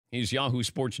He's Yahoo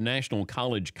Sports National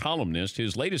College columnist.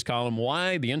 His latest column,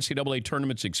 Why the NCAA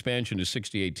Tournament's Expansion to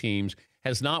 68 Teams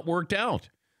Has Not Worked Out.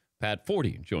 Pat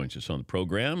Forde joins us on the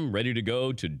program, ready to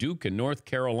go to Duke and North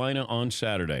Carolina on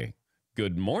Saturday.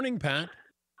 Good morning, Pat.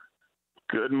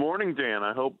 Good morning, Dan.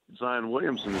 I hope Zion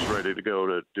Williamson is ready to go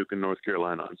to Duke and North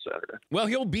Carolina on Saturday. Well,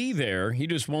 he'll be there. He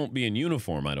just won't be in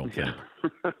uniform, I don't think.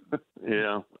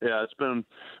 Yeah. It's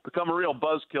become a real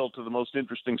buzzkill to the most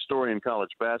interesting story in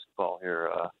college basketball here.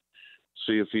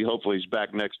 Hopefully he's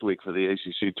back next week for the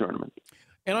ACC tournament.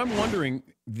 And I'm wondering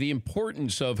the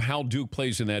importance of how Duke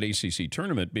plays in that ACC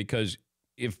tournament, because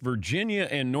if Virginia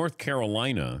and North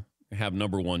Carolina have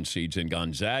number one seeds and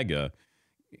Gonzaga,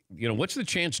 what's the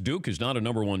chance Duke is not a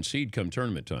number one seed come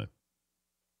tournament time?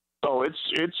 Oh, it's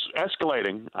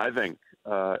escalating, I think.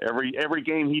 Every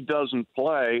game he doesn't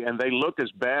play, and they look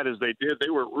as bad as they did. They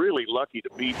were really lucky to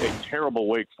beat a terrible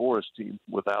Wake Forest team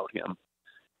without him.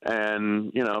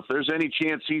 And, if there's any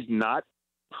chance he's not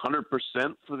 100%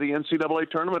 for the NCAA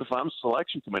tournament, if I'm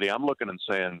selection committee, I'm looking and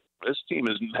saying, this team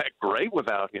isn't that great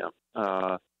without him.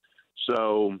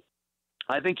 So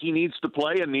I think he needs to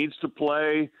play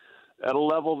at a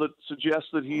level that suggests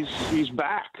that he's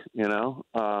back,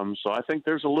 So I think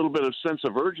there's a little bit of sense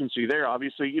of urgency there.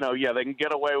 Obviously, they can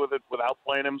get away with it without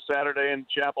playing him Saturday in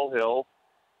Chapel Hill.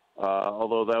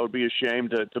 Although that would be a shame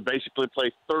to basically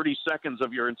play 30 seconds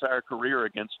of your entire career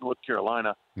against North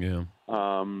Carolina. Yeah.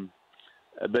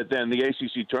 But then the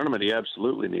ACC tournament, he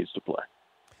absolutely needs to play.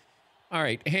 All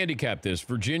right, handicap this.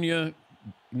 Virginia,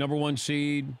 number one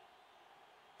seed.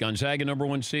 Gonzaga, number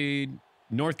one seed.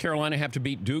 North Carolina have to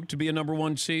beat Duke to be a number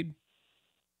one seed?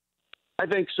 I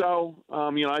think so.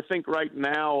 I think right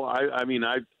now,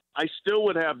 I still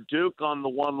would have Duke on the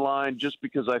one line just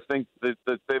because I think that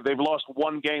they've lost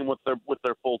one game with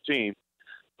their full team.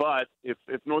 But if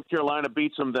North Carolina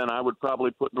beats them, then I would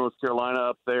probably put North Carolina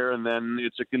up there, and then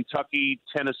it's a Kentucky,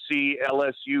 Tennessee,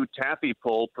 LSU taffy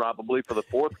pull probably for the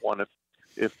fourth one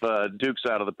if Duke's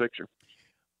out of the picture.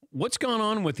 What's gone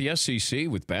on with the SEC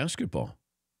with basketball?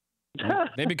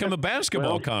 They become a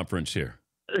basketball conference here.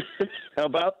 How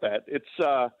about that?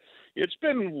 It's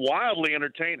been wildly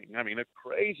entertaining. I mean, a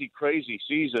crazy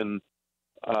season.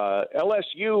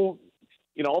 LSU,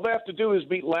 all they have to do is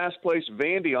beat last place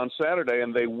Vandy on Saturday,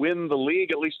 and they win the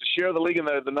league, at least to share the league, and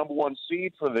they're the number one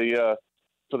seed for the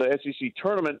SEC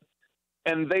tournament.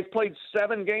 And they've played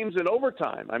 7 games in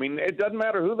overtime. I mean, it doesn't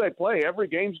matter who they play; every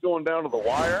game's going down to the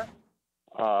wire.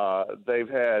 They've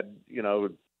had,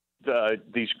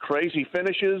 these crazy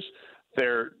finishes.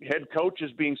 Their head coach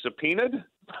is being subpoenaed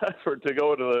to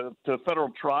go to federal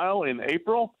trial in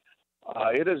April.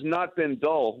 It has not been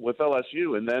dull with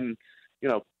LSU. And then,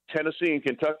 Tennessee and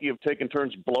Kentucky have taken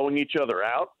turns blowing each other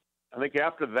out. I think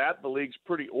after that, the league's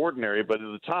pretty ordinary. But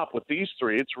at the top with these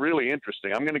three, it's really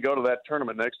interesting. I'm going to go to that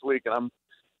tournament next week, and I'm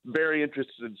very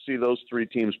interested to see those 3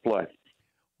 teams play.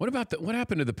 What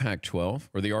happened to the Pac-12,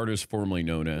 or the artist formerly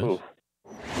known as?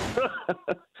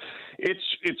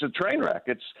 It's a train wreck.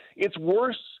 It's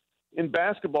worse in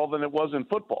basketball than it was in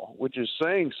football, which is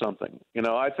saying something.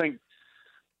 I think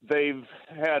they've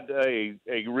had a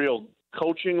real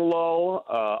coaching lull.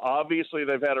 Obviously,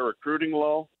 they've had a recruiting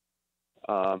lull.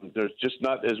 There's just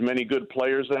not as many good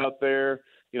players out there.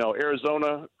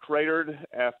 Arizona cratered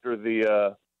after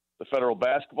the federal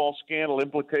basketball scandal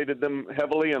implicated them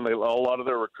heavily, and a lot of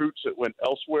their recruits that went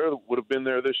elsewhere would have been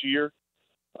there this year.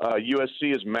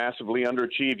 USC is massively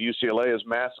underachieved. UCLA is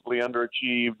massively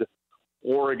underachieved.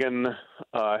 Oregon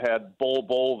had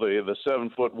Bol, the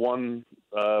 7'1"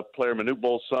 player, Manute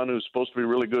Bol's son, who's supposed to be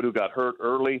really good, who got hurt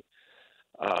early.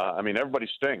 Everybody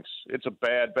stinks. It's a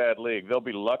bad league. They'll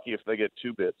be lucky if they get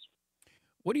 2 bids.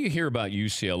 What do you hear about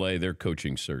UCLA, their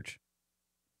coaching search?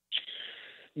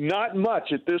 Not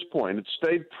much at this point. It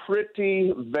stayed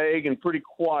pretty vague and pretty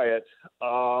quiet.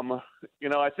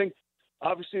 I think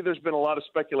obviously there's been a lot of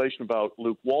speculation about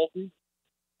Luke Walton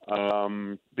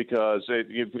because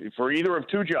for either of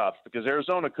 2 jobs, because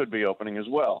Arizona could be opening as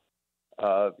well.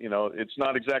 It's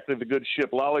not exactly the good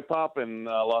ship lollipop in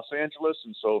Los Angeles,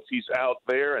 and so if he's out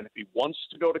there and if he wants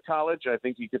to go to college, I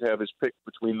think he could have his pick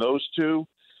between those 2.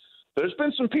 There's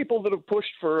been some people that have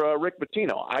pushed for Rick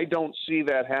Pitino. I don't see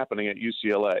that happening at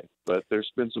UCLA, but there's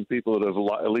been some people that have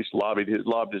at least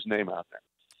lobbed his name out there.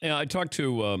 Yeah, I talked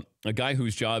to a guy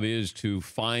whose job is to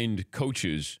find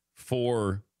coaches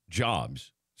for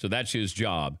jobs. So that's his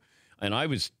job. And I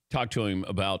was talking to him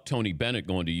about Tony Bennett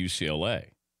going to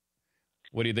UCLA.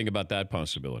 What do you think about that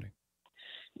possibility?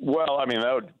 Well,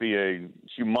 that would be a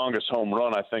humongous home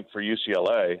run, I think, for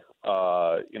UCLA.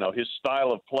 His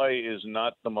style of play is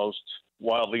not the most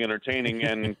wildly entertaining,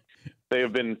 and They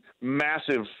have been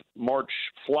massive March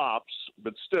flops,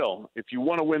 but still, if you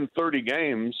want to win 30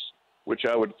 games, which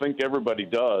I would think everybody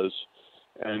does,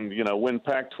 and, win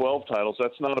Pac-12 titles,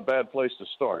 that's not a bad place to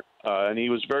start. And he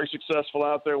was very successful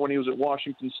out there when he was at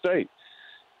Washington State.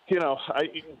 I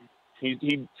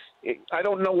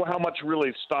don't know how much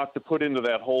really stock to put into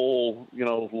that whole,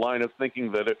 line of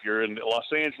thinking that if you're in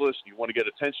Los Angeles and you want to get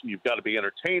attention, you've got to be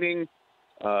entertaining.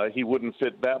 He wouldn't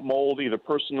fit that mold either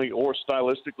personally or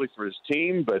stylistically for his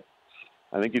team, but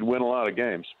I think he'd win a lot of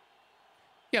games.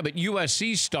 Yeah, but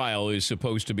USC's style is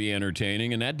supposed to be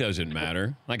entertaining, and that doesn't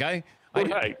matter. Like I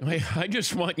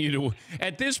just want you to,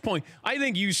 at this point, I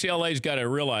think UCLA's got to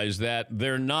realize that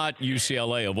they're not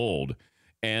UCLA of old.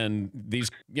 And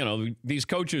these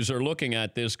coaches are looking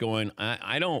at this going,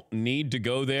 I don't need to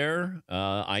go there.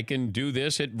 I can do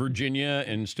this at Virginia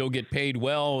and still get paid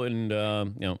well. And,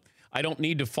 I don't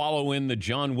need to follow in the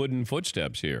John Wooden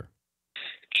footsteps here.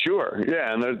 Sure.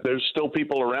 Yeah. And there's still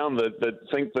people around that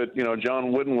think that,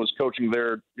 John Wooden was coaching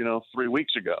there, 3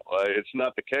 weeks ago. It's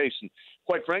not the case. And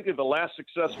quite frankly, the last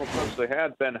successful coach they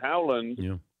had, Ben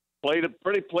Howland, played a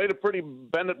pretty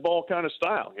Bennett ball kind of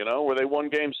style, where they won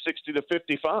games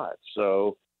 60-55.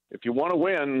 So if you want to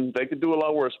win, they could do a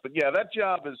lot worse. But yeah, that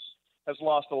job has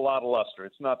lost a lot of luster.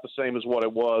 It's not the same as what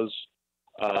it was.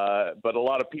 But a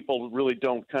lot of people really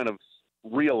don't kind of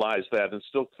realize that and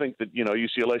still think that,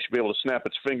 UCLA should be able to snap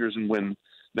its fingers and win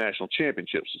national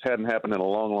championships. It hadn't happened in a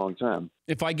long, long time.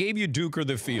 If I gave you Duke or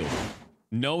the field,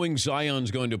 knowing Zion's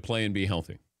going to play and be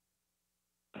healthy,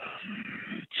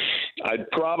 I'd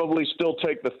probably still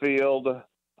take the field.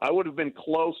 I would have been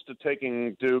close to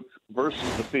taking Duke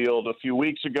versus the field a few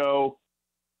weeks ago.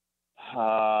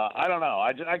 I don't know.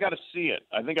 I got to see it.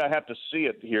 I think I have to see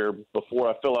it here before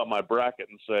I fill out my bracket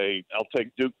and say I'll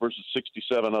take Duke versus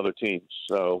 67 other teams.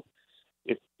 So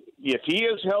if he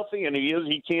is healthy and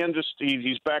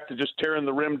he's back to just tearing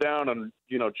the rim down and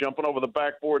jumping over the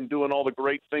backboard and doing all the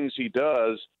great things he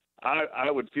does,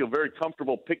 I would feel very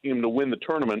comfortable picking him to win the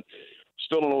tournament.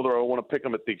 Still don't know whether I want to pick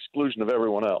them at the exclusion of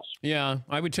everyone else. Yeah,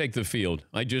 I would take the field.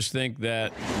 I just think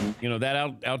that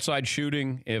that outside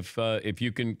shooting, if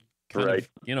you can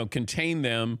contain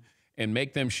them and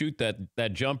make them shoot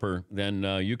that jumper, then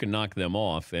you can knock them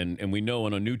off. And we know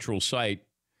on a neutral site,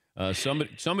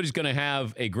 somebody's going to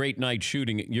have a great night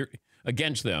shooting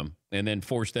against them and then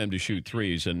force them to shoot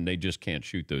threes, and they just can't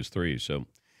shoot those threes. So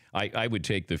I would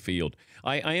take the field.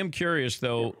 I am curious,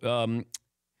 though.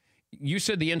 You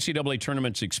said the NCAA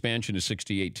tournament's expansion to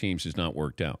 68 teams has not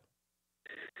worked out.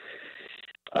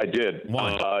 I did.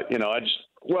 Why?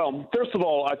 Well, first of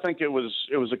all, I think it was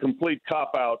a complete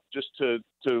cop-out just to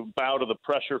bow to the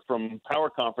pressure from power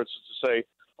conferences to say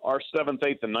our 7th,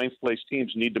 8th, and 9th place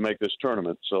teams need to make this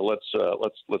tournament. So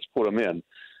let's put them in.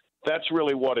 That's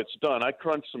really what it's done. I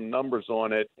crunched some numbers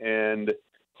on it, and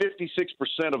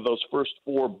 56% of those first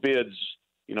 4 bids,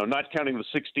 not counting the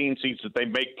 16 seats that they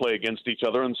make play against each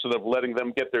other instead of letting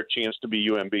them get their chance to be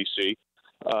UMBC.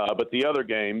 But the other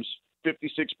games,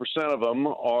 56% of them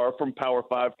are from Power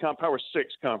 5, Power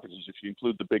 6 conferences, if you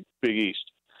include the Big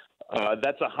East.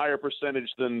 That's a higher percentage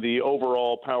than the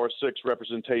overall Power 6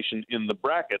 representation in the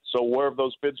bracket. So where have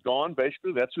those bids gone?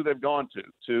 Basically, that's who they've gone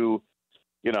to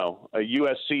a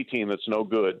USC team that's no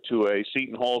good, to a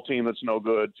Seton Hall team that's no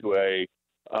good, to a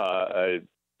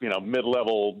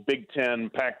mid-level Big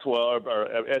Ten, Pac-12, or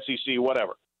SEC,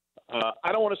 whatever.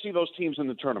 I don't want to see those teams in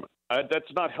the tournament.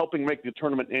 That's not helping make the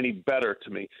tournament any better to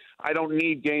me. I don't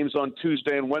need games on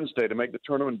Tuesday and Wednesday to make the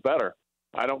tournament better.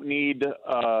 I don't need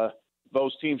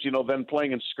those teams, then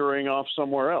playing and scurrying off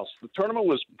somewhere else. The tournament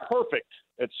was perfect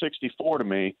at 64 to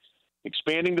me.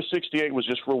 Expanding to 68 was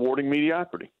just rewarding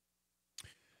mediocrity.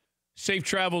 Safe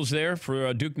travels there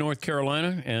for Duke, North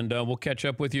Carolina, and we'll catch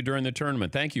up with you during the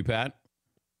tournament. Thank you, Pat.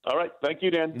 All right. Thank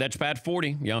you, Dan. That's Pat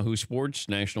Forde, Yahoo Sports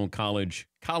National College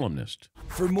columnist.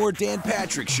 For more Dan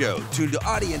Patrick Show, tune to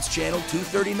Audience Channel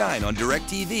 239 on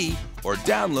DirecTV or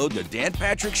download the Dan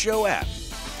Patrick Show app.